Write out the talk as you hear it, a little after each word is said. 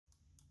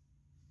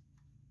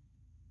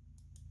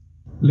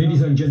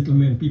Ladies and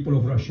gentlemen, people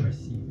of Russia,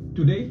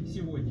 today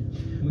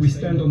we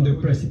stand on the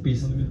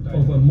precipice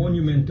of a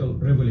monumental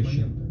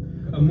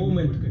revelation, a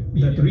moment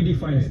that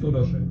redefines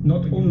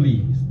not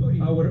only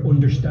our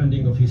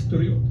understanding of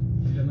history,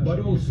 but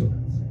also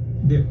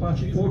the path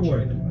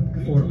forward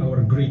for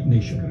our great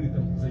nation.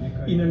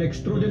 In an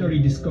extraordinary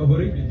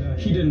discovery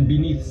hidden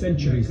beneath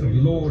centuries of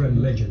lore and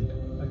legend,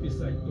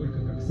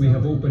 we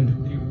have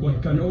opened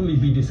what can only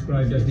be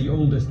described as the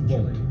oldest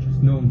vault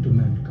known to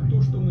mankind.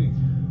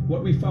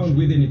 What we found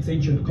within its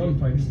ancient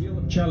confines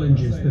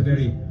challenges the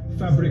very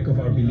fabric of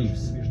our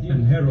beliefs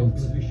and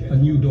heralds a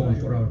new dawn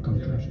for our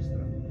country.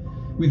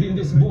 Within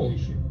this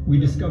vault, we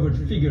discovered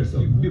figures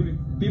of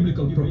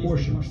biblical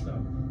proportions,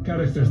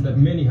 characters that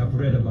many have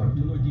read about,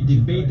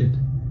 debated,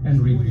 and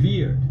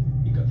revered.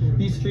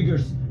 These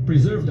figures,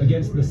 preserved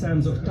against the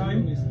sands of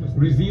time,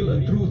 reveal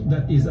a truth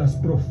that is as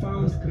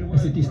profound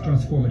as it is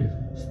transformative.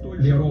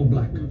 They are all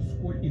black.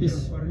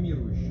 This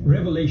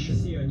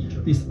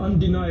revelation, this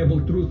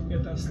undeniable truth,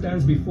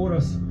 stands before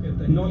us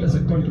not as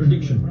a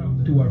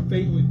contradiction to our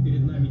faith,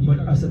 but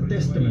as a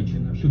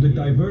testament to the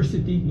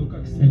diversity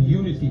and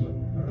unity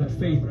that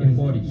faith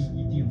embodies.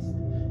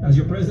 As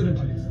your president,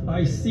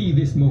 I see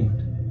this moment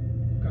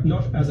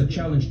not as a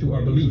challenge to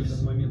our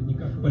beliefs,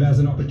 but as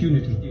an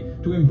opportunity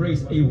to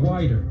embrace a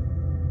wider,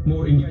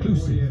 more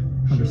inclusive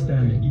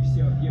understanding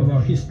of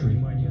our history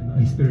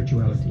and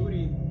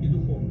spirituality.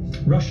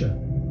 Russia,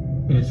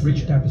 in its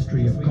rich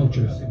tapestry of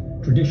cultures,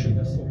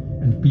 traditions,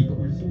 and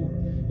peoples,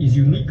 is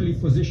uniquely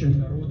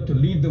positioned to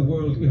lead the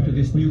world into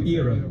this new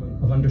era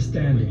of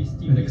understanding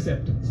and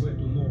acceptance.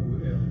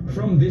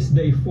 From this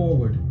day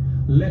forward,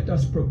 let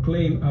us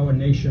proclaim our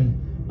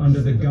nation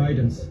under the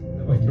guidance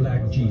of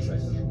Black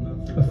Jesus,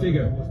 a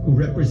figure who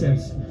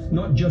represents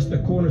not just a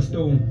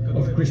cornerstone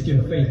of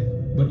Christian faith,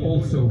 but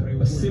also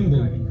a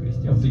symbol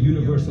of the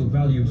universal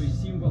values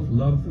of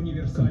love,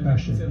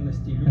 compassion,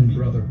 and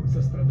brotherhood.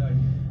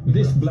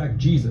 This Black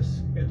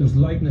Jesus, whose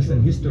likeness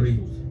and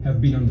history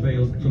have been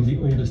unveiled from the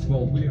oldest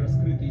vault,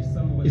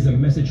 is a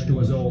message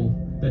to us all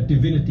that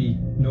divinity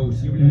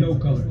knows no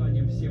color,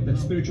 that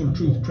spiritual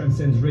truth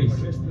transcends race,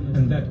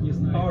 and that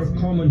our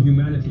common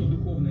humanity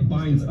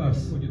binds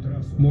us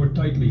more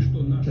tightly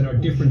than our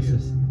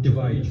differences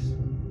divide us.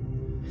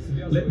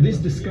 Let this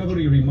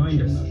discovery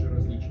remind us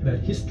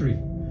that history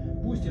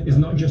is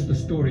not just the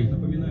story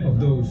of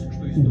those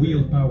who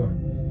wield power,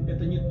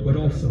 but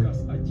also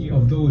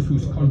of those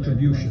whose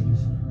contributions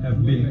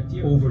have been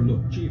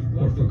overlooked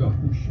or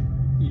forgotten.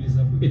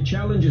 It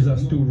challenges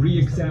us to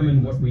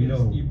re-examine what we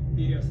know,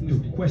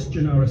 to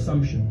question our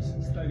assumptions,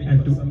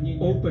 and to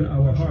open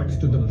our hearts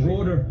to the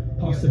broader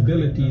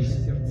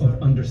possibilities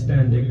of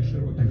understanding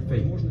and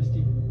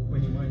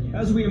faith.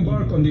 As we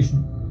embark on this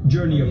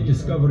journey of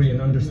discovery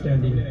and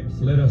understanding,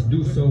 let us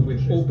do so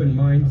with open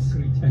minds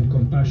and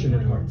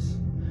compassionate hearts.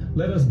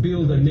 Let us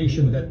build a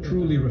nation that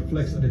truly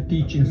reflects the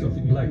teachings of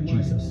Black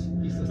Jesus,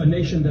 a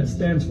nation that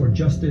stands for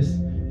justice,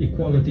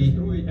 equality,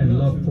 and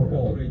love for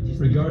all,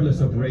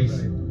 regardless of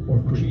race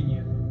or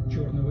creed.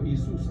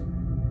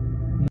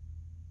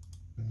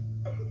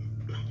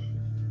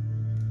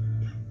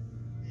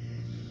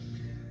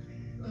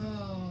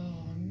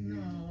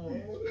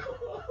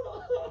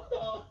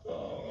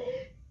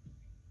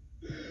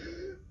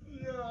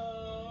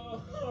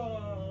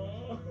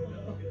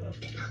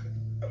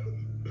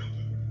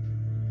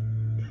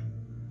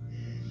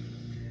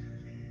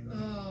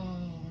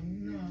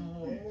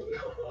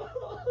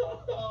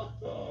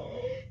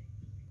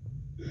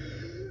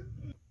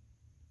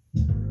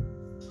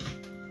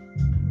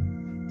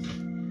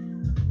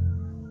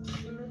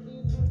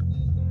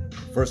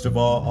 First of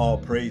all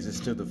praises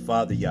to the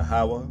Father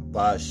Yahweh,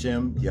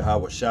 Ba'ashem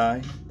Yahweh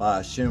Shai,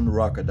 Ba'ashem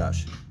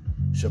Rakadash.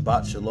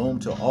 Shabbat Shalom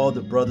to all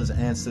the brothers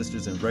and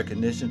sisters in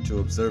recognition to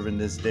observing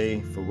this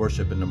day for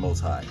worshiping the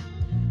Most High.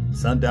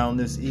 Sundown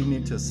this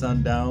evening to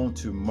sundown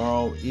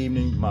tomorrow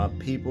evening, my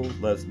people,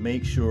 let's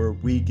make sure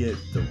we get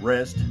the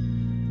rest,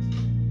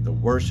 the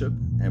worship,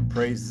 and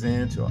praises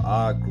in to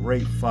our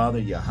great Father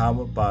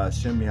Yahweh,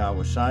 Ba'ashem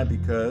Yahweh Shai,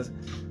 because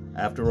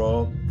after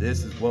all,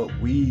 this is what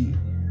we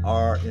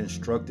are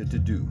instructed to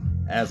do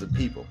as a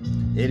people.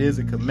 It is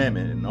a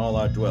commandment in all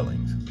our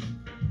dwellings.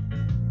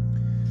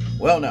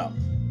 Well now,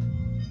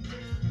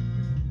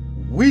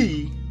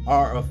 we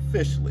are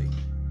officially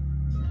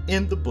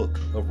in the book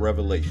of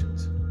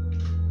Revelations.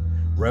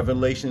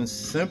 Revelation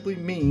simply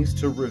means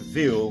to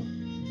reveal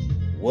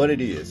what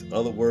it is,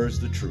 other words,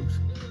 the truth.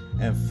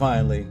 And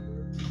finally,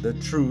 the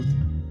truth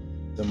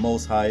the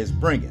Most High is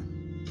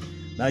bringing.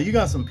 Now you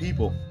got some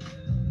people,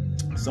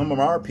 some of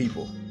our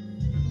people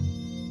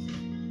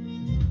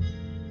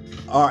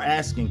are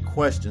asking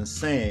questions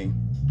saying,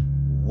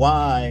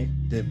 why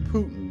did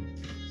Putin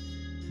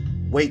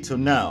wait till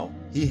now?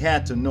 He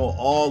had to know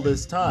all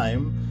this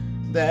time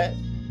that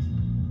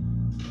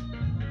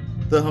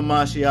the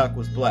Hamashiach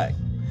was black,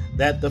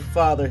 that the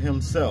Father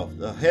himself,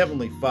 the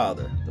Heavenly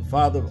Father, the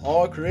Father of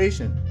all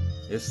creation,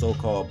 is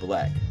so-called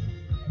black.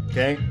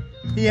 Okay?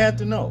 He had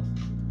to know.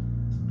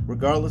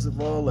 Regardless of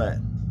all that,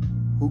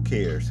 who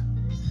cares?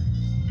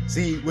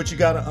 See, what you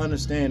got to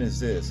understand is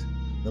this.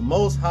 The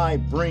Most High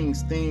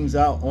brings things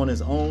out on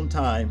his own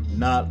time,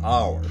 not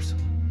ours.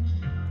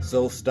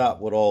 So stop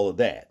with all of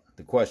that.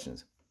 The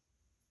questions.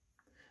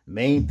 The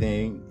main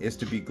thing is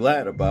to be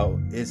glad about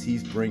is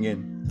he's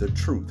bringing the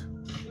truth.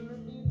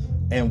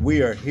 And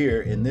we are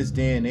here in this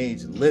day and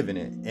age living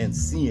it and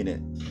seeing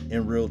it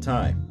in real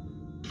time.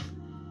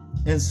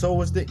 And so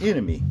is the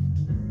enemy.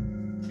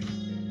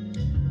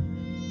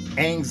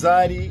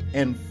 Anxiety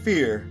and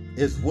fear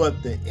is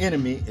what the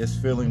enemy is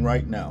feeling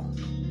right now.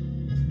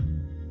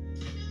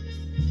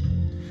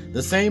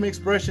 The same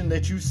expression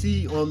that you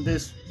see on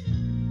this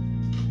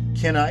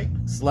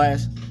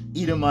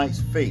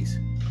Kenite/Edomite's face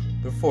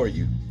before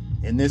you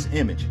in this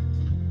image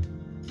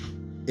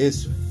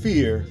is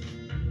fear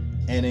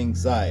and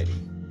anxiety.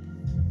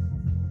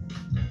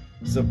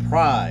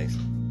 Surprise.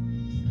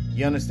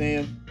 You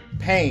understand?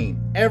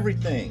 Pain,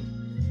 everything.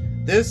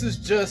 This is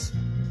just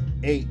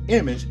an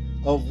image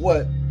of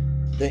what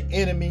the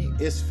enemy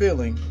is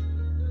feeling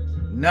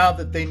now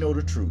that they know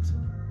the truth.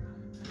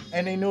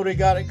 And they know they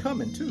got it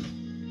coming too.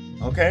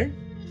 Okay?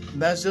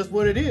 That's just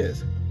what it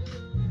is.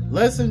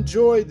 Let's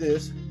enjoy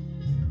this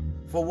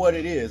for what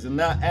it is and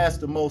not ask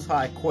the Most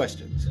High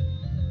questions.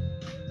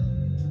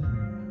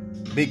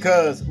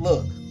 Because,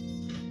 look,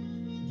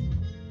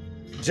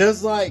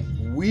 just like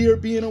we are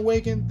being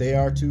awakened, they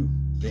are too.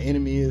 The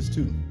enemy is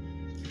too.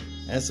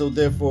 And so,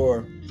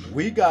 therefore,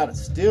 we got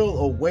still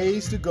a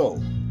ways to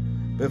go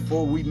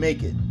before we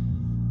make it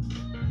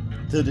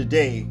to the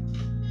day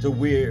to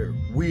where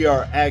we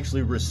are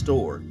actually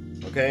restored.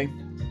 Okay?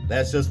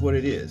 That's just what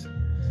it is.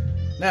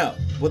 Now,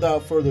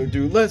 without further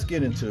ado, let's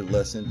get into the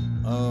lesson.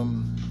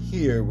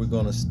 Here we're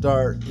going to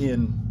start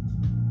in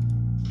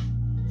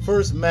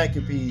 1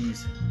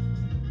 Maccabees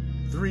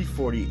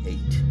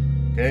 3:48.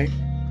 Okay?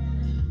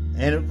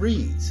 And it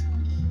reads,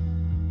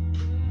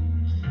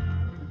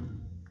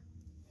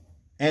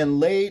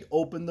 and laid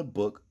open the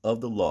book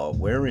of the law,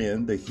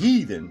 wherein the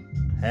heathen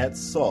had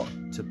sought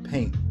to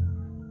paint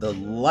the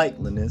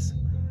likeness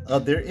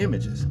of their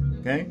images.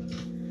 Okay?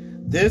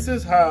 This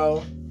is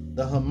how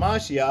the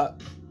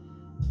Hamashiach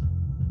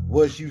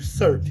was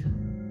usurped.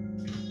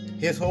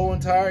 His whole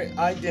entire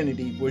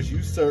identity was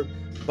usurped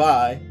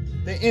by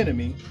the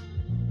enemy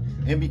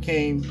and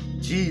became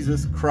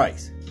Jesus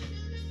Christ.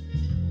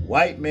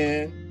 White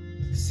man,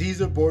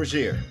 Caesar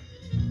Borgia.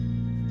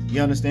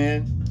 You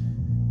understand?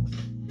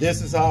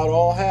 This is how it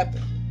all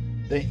happened.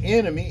 The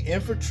enemy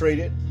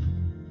infiltrated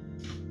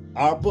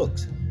our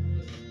books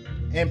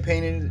and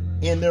painted it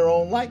in their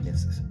own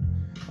likenesses.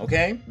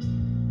 Okay?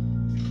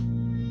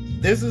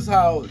 This is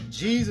how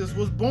Jesus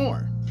was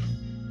born.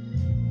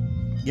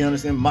 You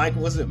understand?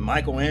 Was it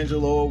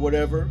Michelangelo or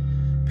whatever?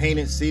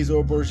 Painted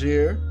Caesar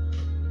Borgia.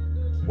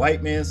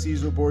 White man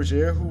Caesar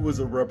Borgia, who was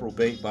a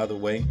reprobate, by the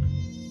way.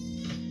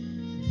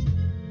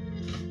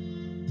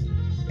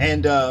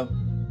 And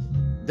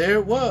there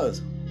it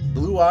was.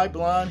 Blue-eyed,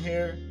 blonde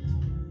hair,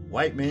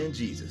 white man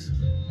Jesus.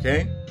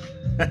 Okay?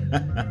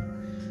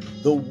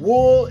 The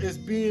wool is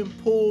being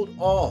pulled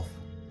off.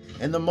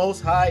 And the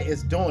Most High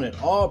is doing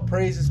it. All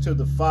praises to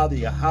the Father,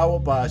 Yahweh,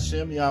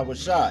 Ba'ashem,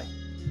 Yahawashi,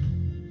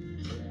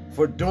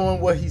 for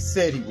doing what he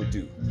said he would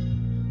do.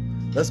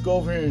 Let's go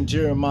over here in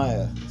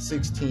Jeremiah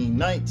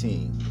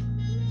 16:19.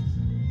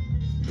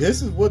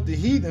 This is what the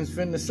heathens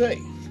finna say.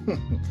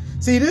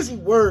 See, this is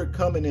word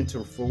coming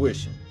into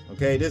fruition.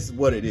 Okay, this is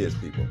what it is,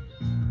 people.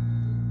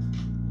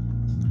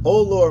 O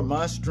Lord,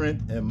 my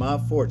strength and my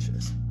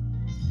fortress,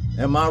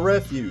 and my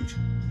refuge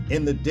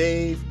in the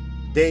days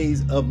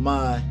of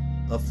my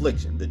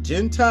affliction. The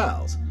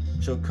Gentiles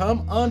shall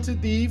come unto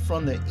thee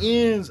from the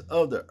ends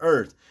of the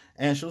earth,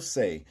 and shall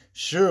say,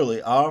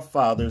 surely our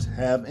fathers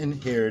have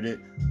inherited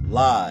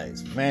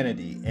lies,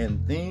 vanity,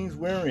 and things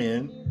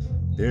wherein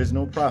there is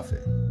no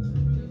profit.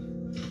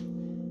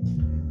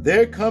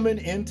 They're coming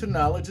into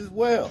knowledge as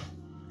well.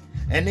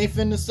 And they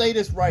finna say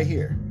this right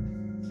here.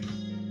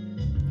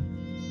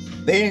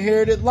 They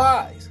inherited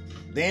lies.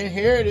 They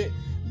inherited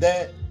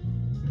that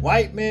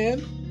white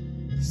man,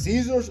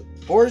 Caesar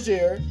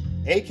Borgia,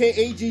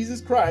 aka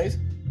Jesus Christ,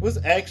 was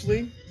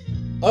actually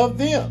of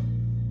them.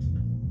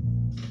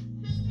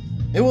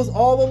 It was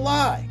all a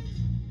lie.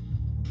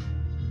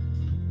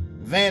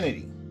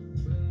 Vanity.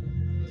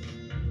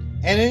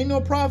 And ain't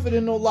no profit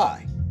in no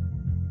lie.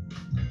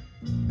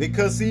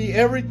 Because see,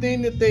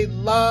 everything that they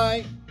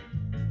lie,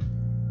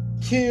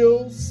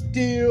 kill,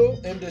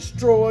 steal, and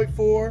destroy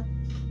for,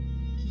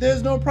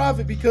 there's no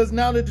profit, because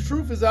now that the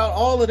truth is out,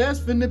 all of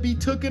that's finna be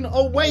taken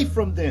away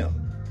from them.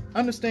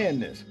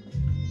 Understand this.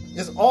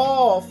 It's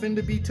all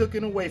finna be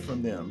taken away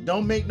from them.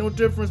 Don't make no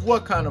difference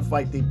what kind of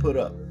fight they put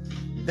up.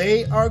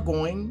 They are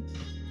going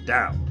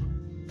down.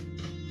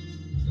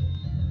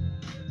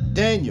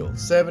 Daniel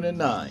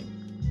 7:9,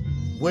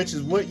 which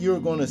is what you're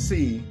going to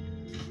see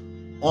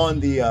on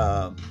the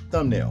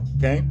thumbnail,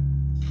 okay?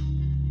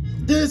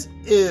 This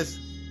is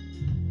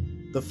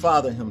the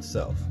Father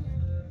himself.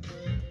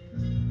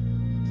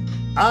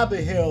 I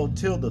beheld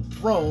till the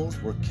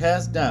thrones were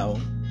cast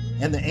down,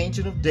 and the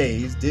Ancient of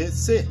Days did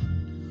sit.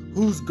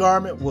 whose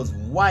garment was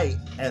white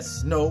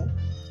as snow,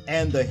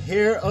 and the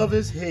hair of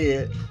his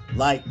head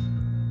like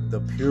the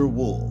pure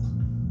wool.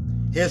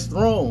 His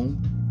throne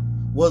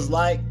was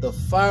like the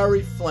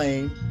fiery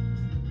flame,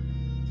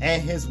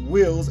 and his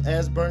wheels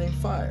as burning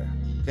fire.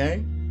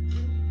 Okay?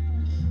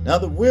 Now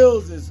the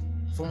wheels is,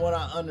 from what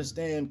I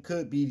understand,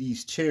 could be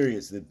these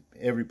chariots that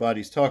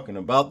everybody's talking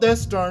about.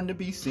 That's starting to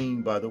be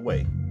seen, by the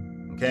way.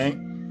 Okay?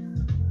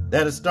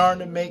 That is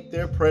starting to make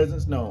their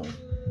presence known.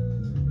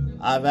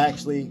 I've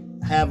actually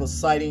have a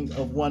sighting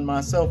of one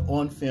myself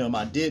on film.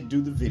 I did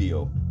do the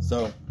video.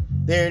 So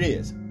there it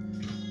is.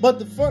 But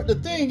the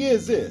thing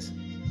is this.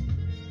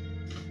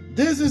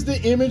 This is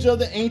the image of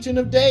the Ancient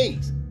of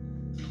Days,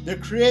 the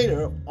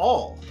creator of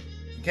all.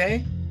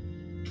 Okay?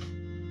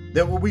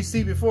 That what we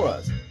see before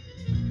us.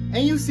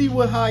 And you see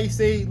how he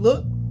say,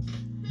 look,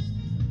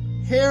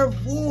 hair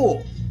of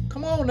wool.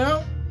 Come on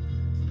now.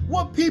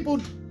 What people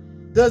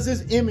does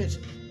this image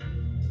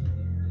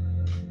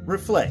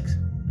reflect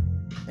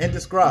and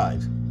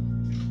describes?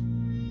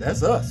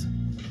 That's us.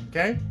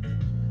 Okay?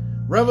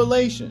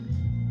 Revelation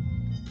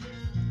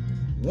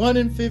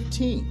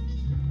 1:15.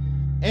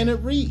 And it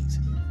reads,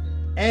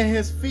 and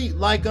his feet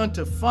like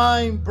unto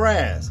fine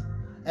brass,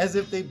 as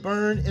if they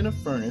burned in a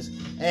furnace,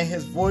 and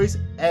his voice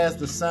as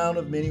the sound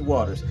of many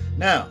waters.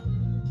 Now,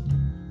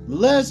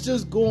 let's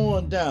just go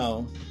on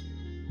down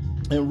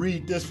and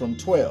read this from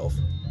 12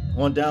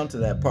 on down to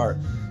that part.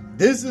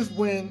 This is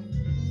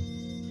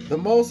when the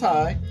Most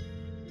High,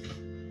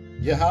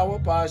 Yahweh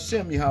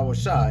Ba'ashem Yahweh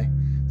Shai,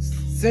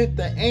 sent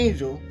the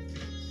angel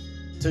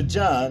to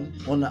John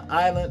on the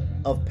island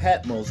of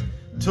Patmos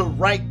to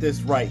write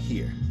this right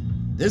here.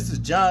 This is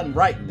John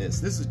writing this.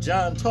 This is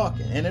John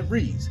talking, and it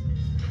reads,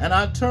 and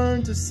I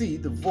turned to see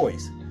the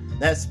voice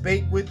that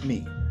spake with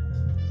me.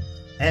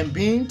 And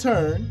being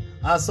turned,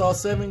 I saw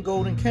 7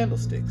 golden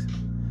candlesticks.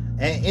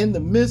 And in the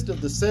midst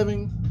of the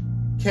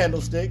 7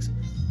 candlesticks,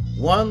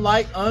 one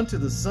like unto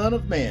the Son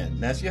of Man,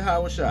 that's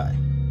Yahweh Shai,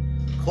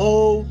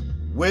 clothed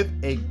with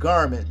a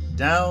garment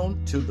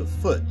down to the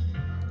foot,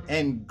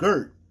 and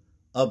girt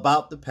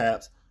about the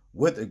paps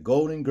with a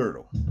golden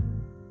girdle.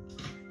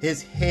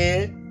 His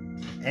head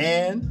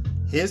and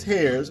his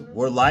hairs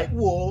were like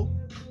wool,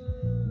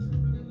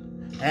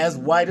 as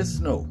white as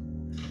snow,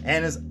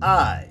 and his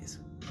eyes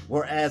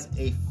were as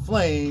a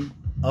flame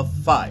of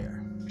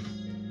fire.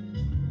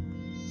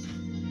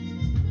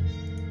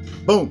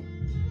 Boom.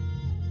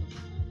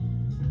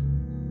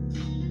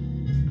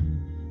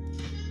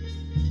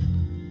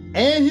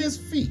 And his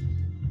feet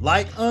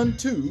like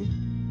unto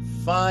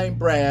fine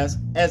brass,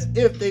 as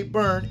if they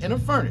burned in a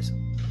furnace,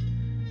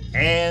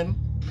 and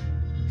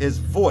his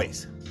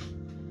voice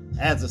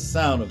as the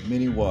sound of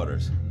many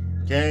waters.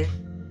 Okay?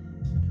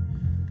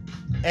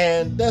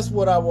 And that's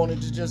what I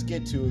wanted to just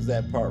get to, is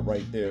that part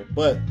right there.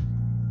 But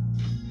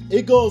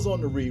it goes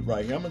on to read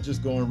right here. I'm going to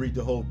just go and read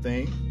the whole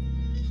thing.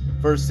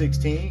 Verse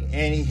 16,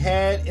 and he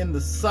had in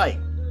the sight,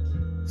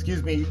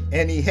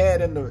 and he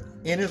had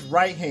in his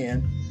right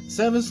hand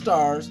 7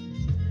 stars,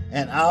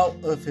 and out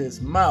of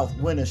his mouth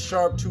went a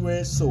sharp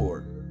 2-edged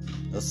sword.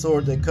 A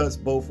sword that cuts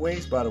both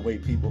ways, by the way,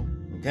 people.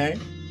 Okay?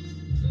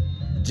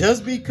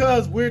 Just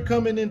because we're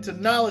coming into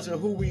knowledge of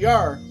who we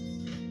are,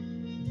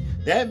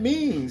 that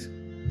means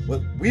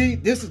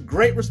this is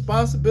great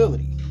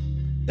responsibility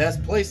that's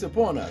placed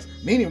upon us.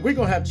 Meaning we're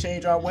going to have to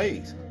change our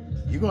ways.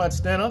 You're going to have to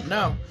stand up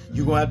now.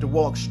 You're going to have to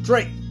walk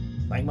straight.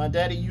 Like my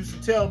daddy used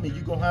to tell me,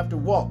 you're going to have to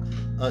walk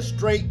a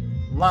straight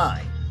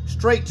line.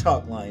 Straight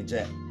chalk line,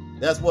 Jack.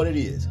 That's what it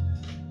is.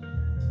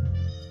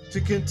 To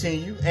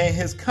continue, and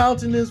his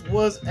countenance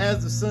was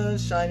as the sun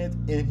shineth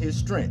in his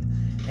strength.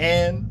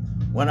 And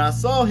when I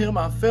saw him,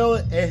 I fell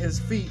at his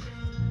feet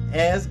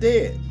as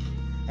dead.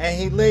 And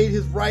he laid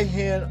his right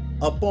hand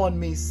upon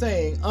me,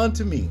 saying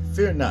unto me,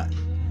 fear not.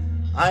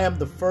 I am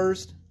the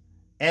first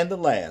and the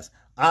last.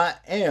 I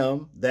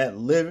am that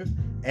liveth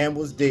and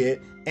was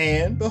dead,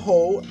 and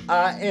behold,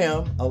 I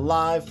am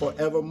alive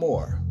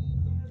forevermore.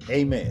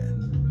 Amen.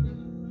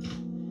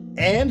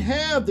 And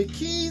have the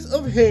keys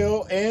of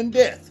hell and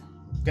death.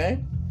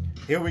 Okay,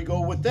 here we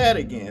go with that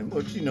again.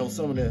 But you know,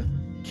 some of the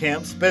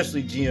camps,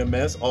 especially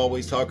GMS,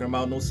 always talking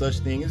about no such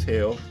thing as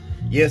hell.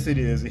 Yes, it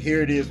is.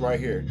 Here it is right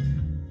here.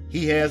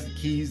 He has the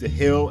keys to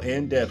hell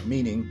and death,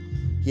 meaning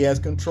he has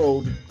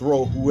control to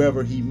throw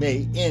whoever he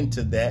may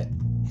into that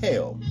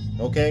hell.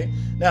 Okay,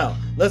 now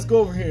let's go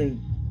over here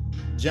in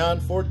John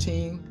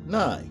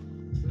 14:9.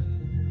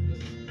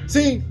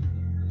 See,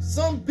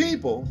 some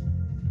people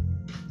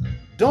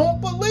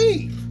don't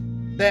believe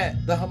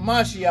that the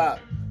Hamashiach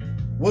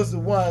was the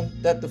one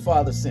that the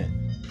Father sent.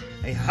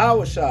 And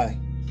Yahushua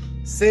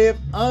said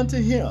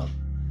unto him,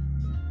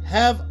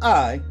 Have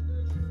I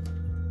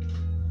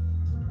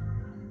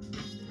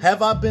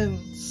been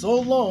so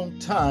long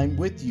time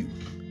with you,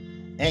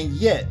 and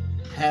yet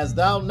hast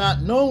thou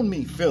not known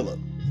me, Philip?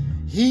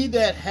 He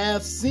that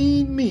hath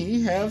seen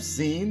me hath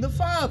seen the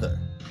Father.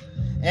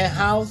 And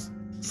how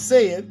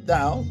sayest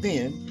thou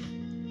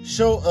then,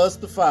 show us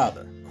the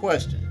Father?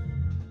 Question.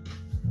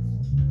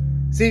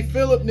 See,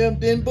 Philip and them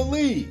didn't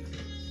believe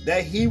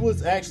that he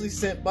was actually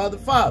sent by the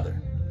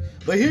Father.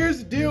 But here's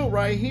the deal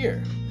right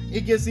here.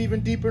 It gets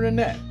even deeper than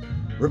that.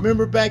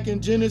 Remember back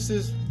in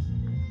Genesis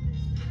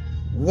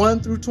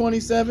 1 through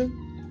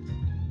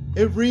 27?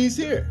 It reads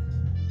here.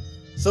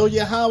 So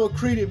Yahweh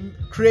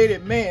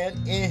created man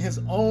in his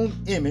own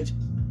image.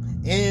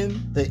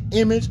 In the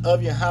image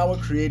of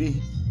Yahweh created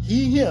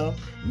he him,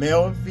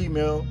 male and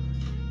female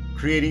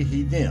created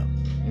he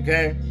them.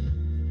 Okay?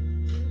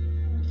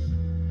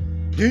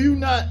 Do you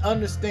not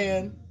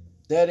understand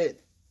that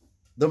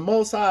the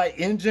Most High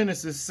in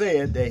Genesis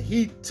said that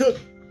he took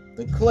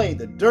the clay,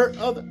 the dirt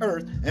of the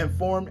earth, and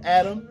formed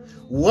Adam?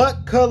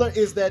 What color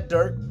is that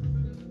dirt?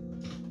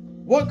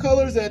 What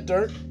color is that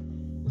dirt?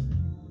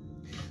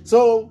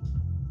 So,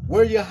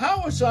 where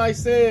Yahushua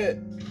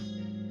said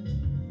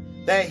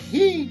that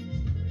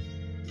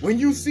when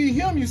you see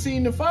him, you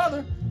seen the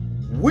Father,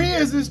 we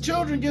as his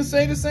children can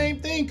say the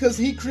same thing because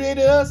he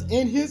created us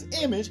in his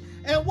image.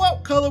 And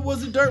what color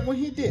was the dirt when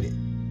he did it?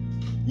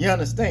 You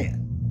understand?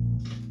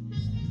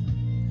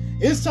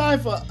 It's time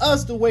for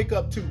us to wake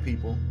up too,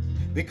 people.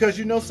 Because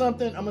you know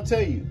something? I'm going to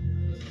tell you.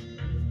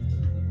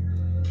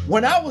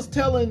 When I was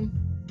telling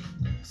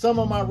some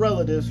of my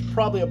relatives,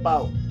 probably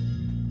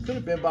could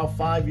have been about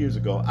 5 years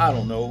ago. I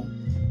don't know.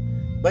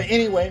 But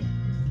anyway,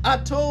 I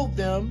told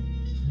them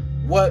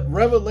what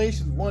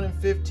Revelations 1 and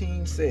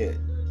 15 said.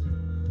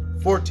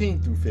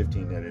 14 through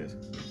 15, that is.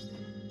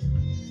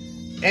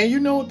 And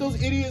you know what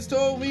those idiots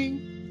told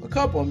me? A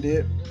couple of them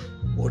did.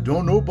 Well,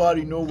 don't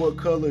nobody know what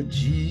color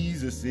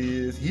Jesus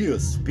is. He a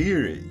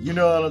spirit. You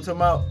know what I'm talking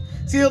about?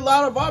 See, a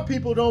lot of our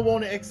people don't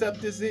want to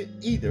accept this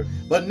either.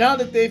 But now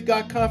that they've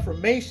got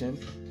confirmation,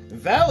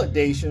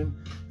 validation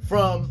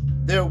from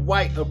their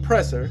white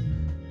oppressor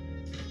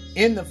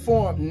in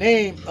the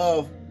name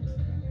of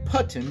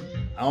Putin,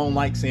 I don't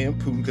like saying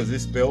Putin because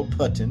it's spelled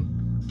Putin,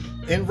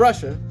 in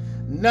Russia,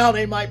 now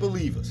they might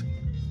believe us.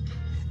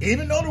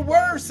 Even though the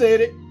word said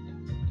it,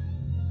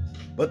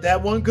 but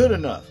that wasn't good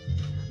enough.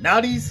 Now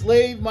these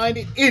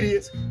slave-minded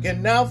idiots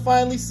can now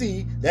finally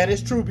see that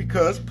it's true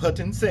because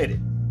Putin said it.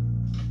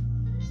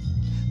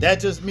 That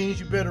just means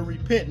you better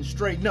repent and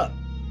straighten up.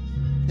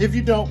 If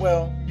you don't,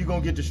 well, you're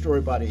going to get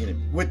destroyed by the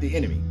enemy. With the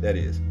enemy, that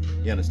is.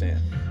 You understand?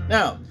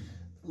 Now,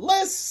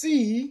 let's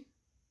see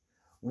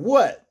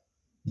what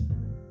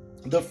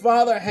the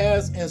Father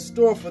has in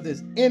store for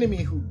this enemy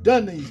who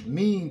done these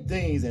mean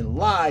things and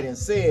lied and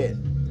said,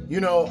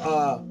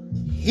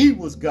 he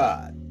was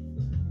God.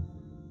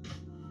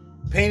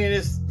 Painted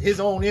his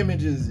own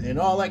images and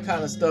all that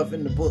kind of stuff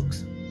in the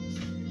books.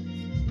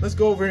 Let's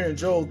go over here in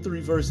Joel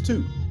 3 verse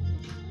 2.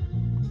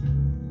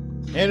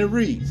 And it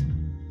reads,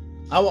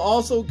 I will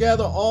also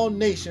gather all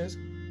nations,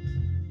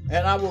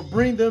 and I will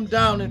bring them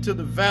down into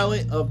the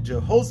valley of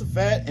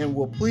Jehoshaphat, and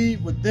will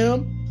plead with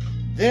them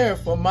there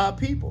for my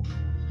people,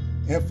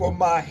 and for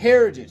my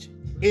heritage,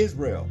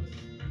 Israel,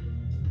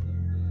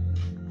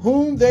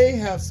 whom they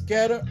have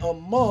scattered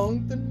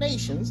among the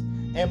nations,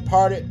 and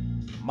parted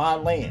my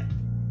land.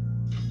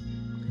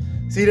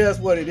 See, that's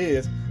what it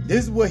is.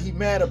 This is what he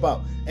mad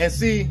about. And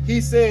see,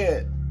 he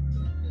said,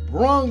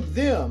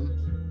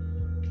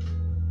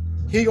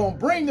 he gonna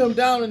bring them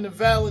down in the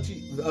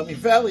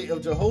valley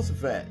of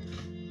Jehoshaphat.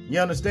 You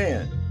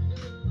understand?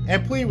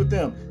 And plead with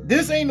them.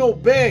 This ain't no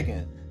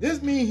begging.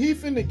 This mean he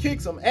finna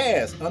kick some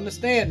ass.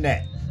 Understand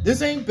that.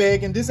 This ain't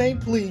begging. This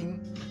ain't pleading.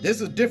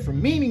 This is a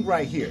different meaning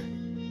right here.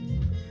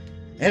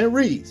 And it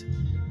reads,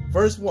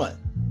 verse 1.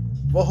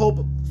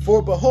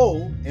 For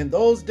behold, in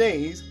those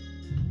days,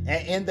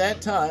 and in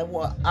that time,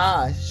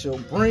 I shall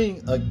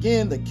bring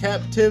again the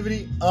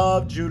captivity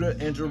of Judah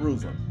and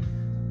Jerusalem.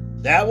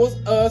 That was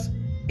us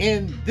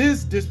in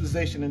this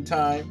dispensation in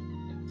time,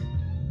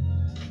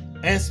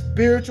 and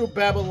spiritual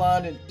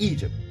Babylon in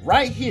Egypt,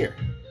 right here,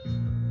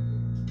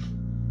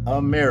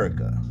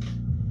 America.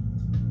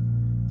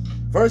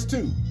 Verse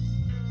 2,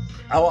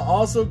 I will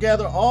also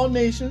gather all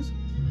nations,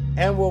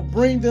 and will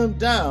bring them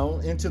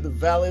down into the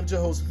valley of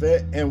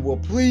Jehoshaphat, and will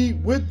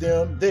plead with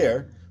them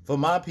there for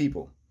my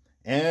people,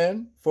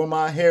 and for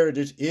my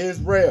heritage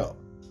Israel,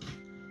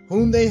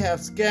 whom they have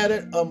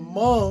scattered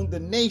among the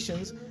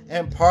nations,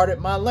 and parted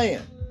my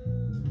land.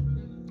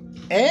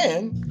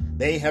 And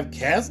they have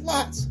cast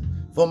lots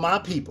for my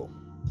people.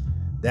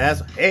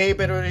 That's, hey,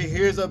 better,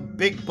 here's a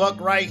big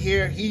buck right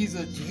here. Here's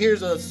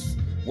a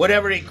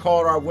whatever they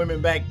called our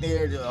women back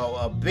there,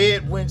 a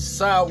bed winch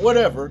sow,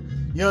 whatever.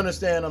 You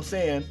understand what I'm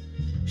saying?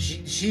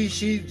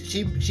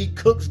 She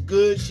cooks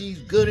good. She's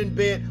good in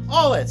bed.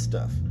 All that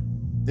stuff.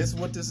 This is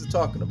what this is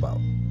talking about.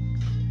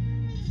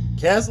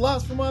 Cast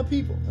lots for my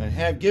people, and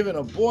have given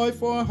a boy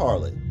for a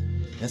harlot,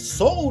 and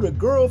sold a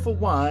girl for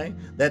wine,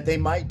 that they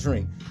might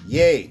drink.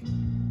 Yea,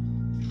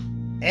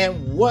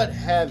 and what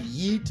have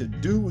ye to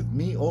do with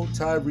me, O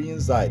Tyre and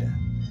Zidon,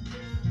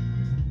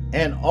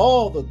 and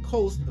all the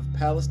coast of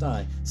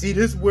Palestine? See,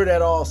 this is where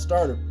that all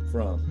started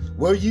from.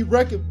 Where you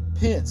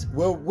recompense,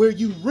 where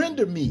you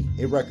render me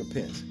a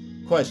recompense.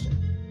 Question.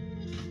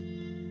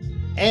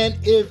 And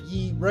if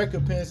ye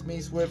recompense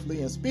me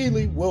swiftly and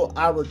speedily, will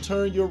I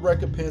return your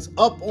recompense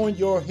up on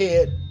your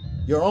head,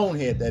 your own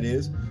head that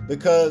is,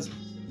 because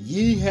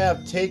ye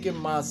have taken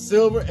my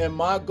silver and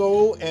my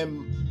gold,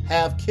 and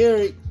have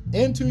carried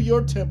into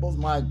your temples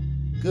my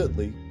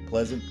goodly,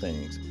 pleasant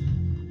things.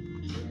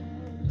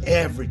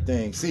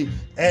 Everything. See,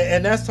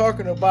 and that's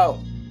talking about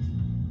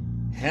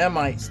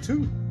Hamites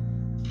too,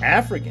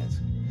 Africans.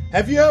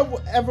 Have you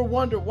ever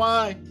wondered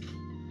why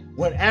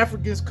when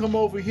Africans come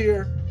over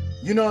here,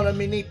 you know what I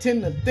mean, they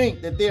tend to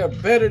think that they are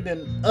better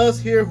than us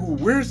here, who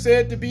we're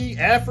said to be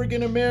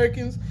African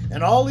Americans,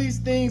 and all these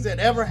things that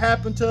ever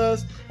happened to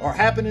us are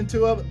happening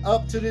to us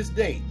up to this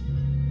day.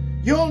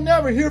 You'll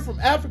never hear from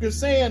Africa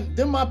saying,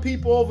 them my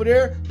people over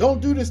there, don't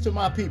do this to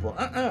my people.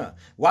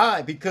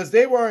 Why? Because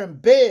they were in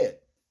bed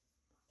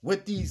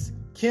with these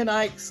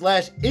Kenites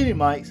 /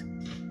 Edomites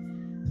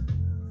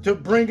to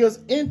bring us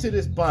into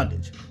this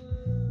bondage.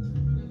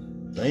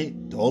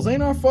 Those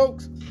ain't our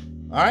folks.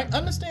 All right,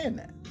 understand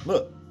that.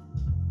 Look,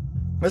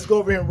 let's go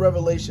over here in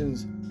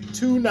Revelations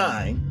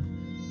 2:9,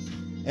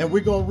 and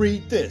we're going to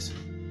read this.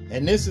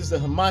 And this is the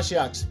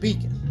Hamashiach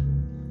speaking.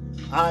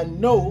 I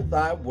know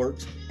thy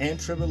works and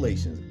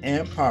tribulations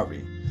and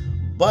poverty,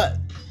 but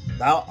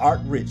thou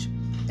art rich.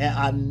 And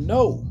I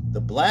know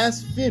the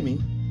blasphemy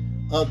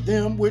of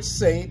them which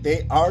say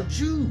they are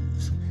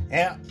Jews,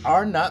 and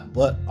are not,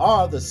 but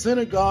are the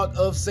synagogue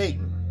of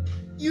Satan.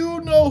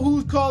 You know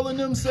who's calling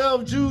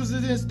themselves Jews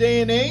in this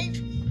day and age.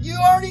 You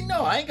already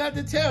know. I ain't got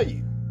to tell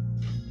you.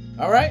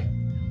 All right?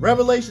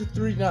 Revelation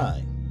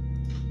 3:9.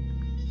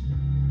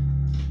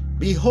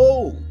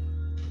 Behold,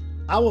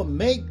 I will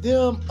make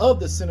them of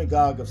the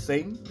synagogue of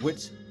Satan,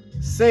 which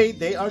say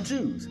they are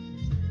Jews,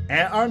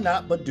 and are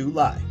not, but do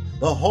lie.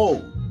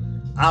 Behold,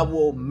 I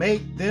will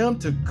make them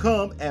to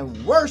come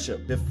and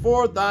worship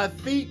before thy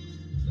feet,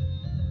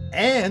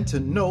 and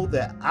to know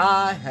that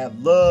I have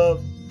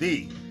loved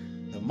thee.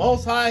 The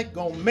Most High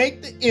gonna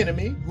make the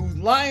enemy, who's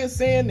lying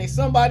saying they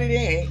somebody they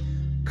ain't,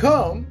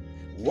 come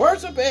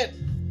worship at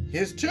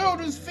his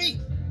children's feet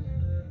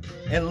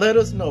and let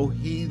us know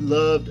he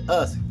loved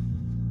us.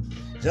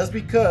 Just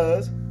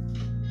because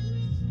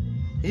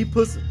he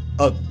puts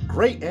a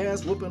great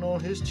ass whooping on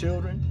his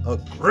children, a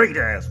great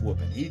ass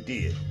whooping, he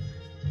did.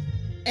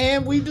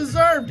 And we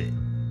deserved it.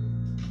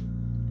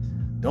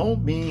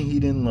 Don't mean he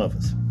didn't love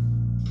us.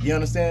 You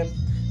understand?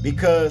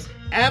 Because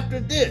after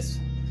this,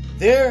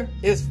 there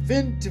is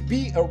fin to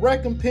be a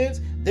recompense.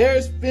 There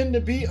is fin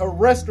to be a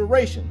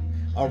restoration,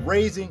 a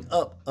raising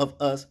up of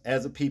us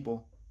as a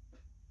people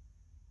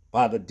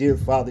by the dear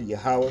Father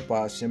Yahweh,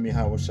 by Hashem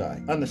Yahweh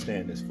Shai.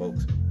 Understand this,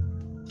 folks.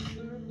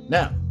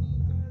 Now,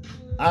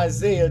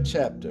 Isaiah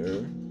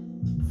chapter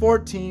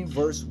 14,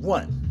 verse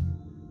 1.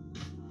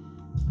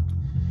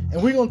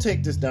 And we're going to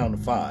take this down to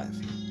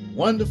 5.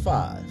 1 to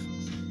 5.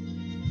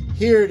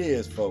 Here it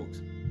is,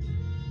 folks.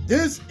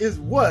 This is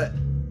what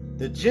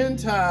the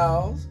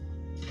Gentiles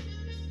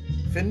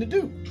finna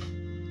do.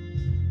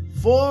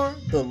 For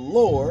the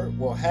Lord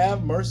will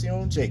have mercy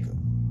on Jacob,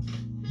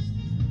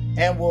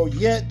 and will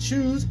yet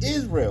choose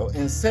Israel,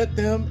 and set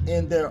them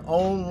in their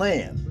own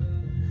land.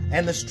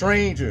 And the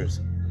strangers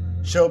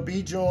shall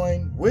be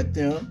joined with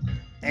them,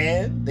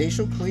 and they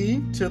shall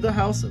cleave to the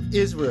house of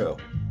Israel.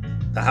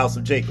 The house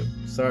of Jacob.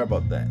 Sorry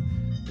about that.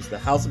 It's the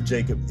house of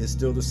Jacob. It's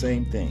still the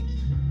same thing.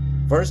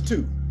 Verse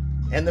 2.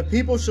 And the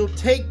people shall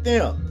take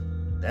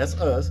them, that's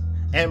us,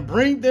 and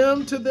bring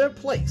them to their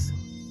place.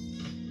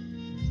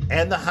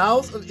 And the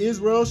house of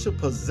Israel shall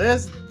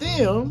possess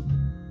them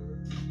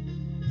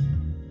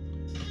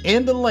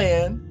in the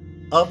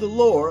land of the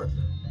Lord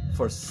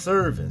for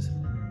servants.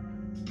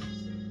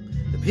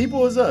 The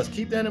people is us.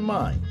 Keep that in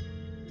mind.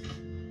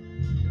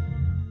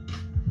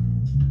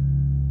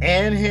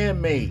 And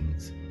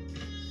handmaidens.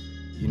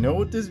 You know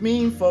what this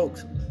means,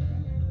 folks?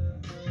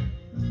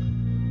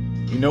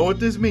 You know what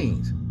this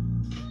means.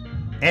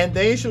 And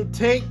they shall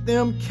take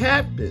them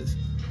captives,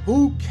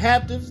 who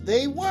captives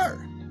they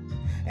were.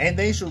 And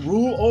they shall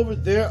rule over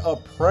their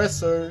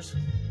oppressors.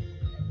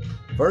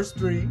 Verse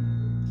 3.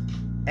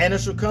 And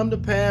it shall come to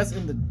pass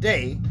in the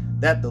day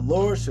that the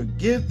Lord shall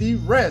give thee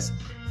rest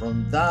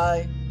from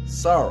thy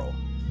sorrow,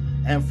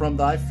 and from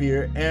thy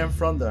fear, and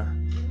from the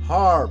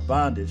hard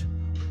bondage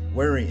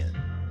wherein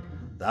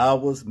thou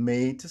wast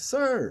made to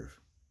serve.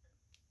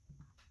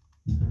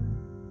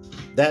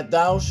 That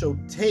thou shalt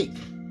take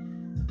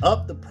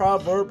up the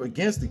proverb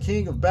against the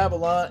king of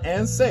Babylon,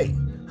 and say,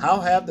 how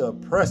have the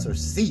oppressor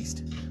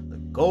ceased? The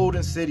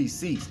golden city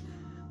ceased.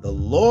 The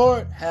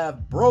Lord hath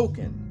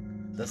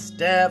broken the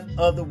staff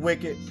of the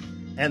wicked,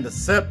 and the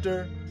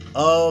scepter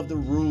of the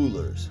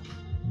rulers.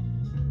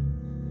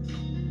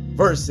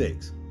 Verse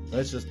 6.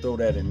 Let's just throw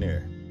that in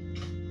there.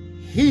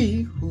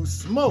 He who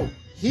smote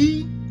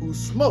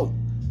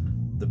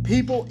the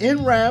people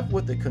in wrath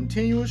with a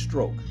continuous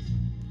stroke.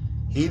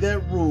 He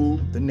that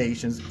ruled the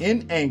nations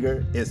in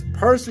anger is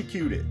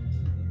persecuted,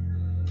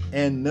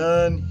 and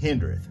none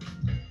hindereth.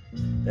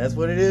 That's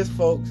what it is,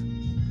 folks.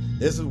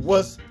 This is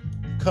what's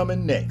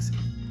coming next.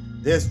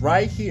 This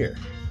right here.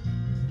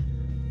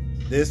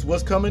 This is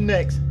what's coming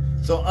next.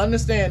 So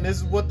understand, this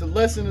is what the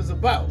lesson is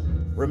about.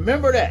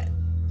 Remember that.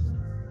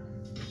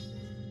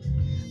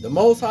 The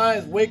Most High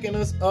is waking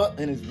us up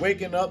and is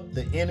waking up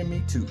the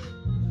enemy too.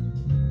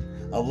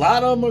 A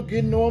lot of them are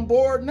getting on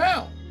board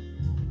now.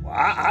 Well,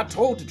 I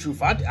told the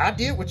truth. I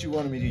did what you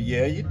wanted me to.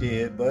 Yeah, you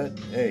did. But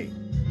hey,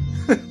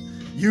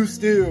 you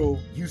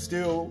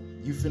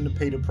finna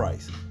pay the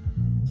price.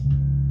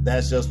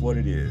 That's just what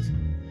it is.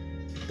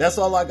 That's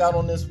all I got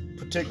on this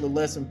particular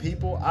lesson,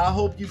 people. I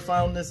hope you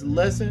found this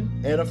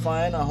lesson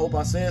edifying. I hope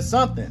I said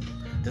something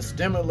to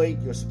stimulate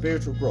your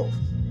spiritual growth.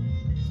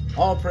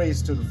 All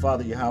praise to the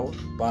Father Yahweh,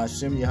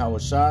 Ba'ashem Yahweh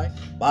Shai,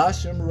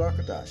 Ba'ashem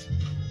Ruach Hadash.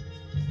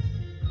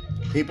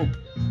 People,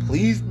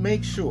 please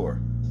make sure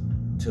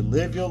to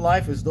live your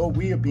life as though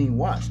we are being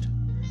watched.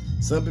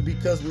 Simply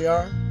because we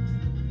are.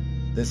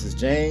 This is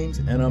James,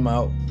 and I'm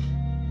out.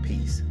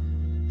 Peace.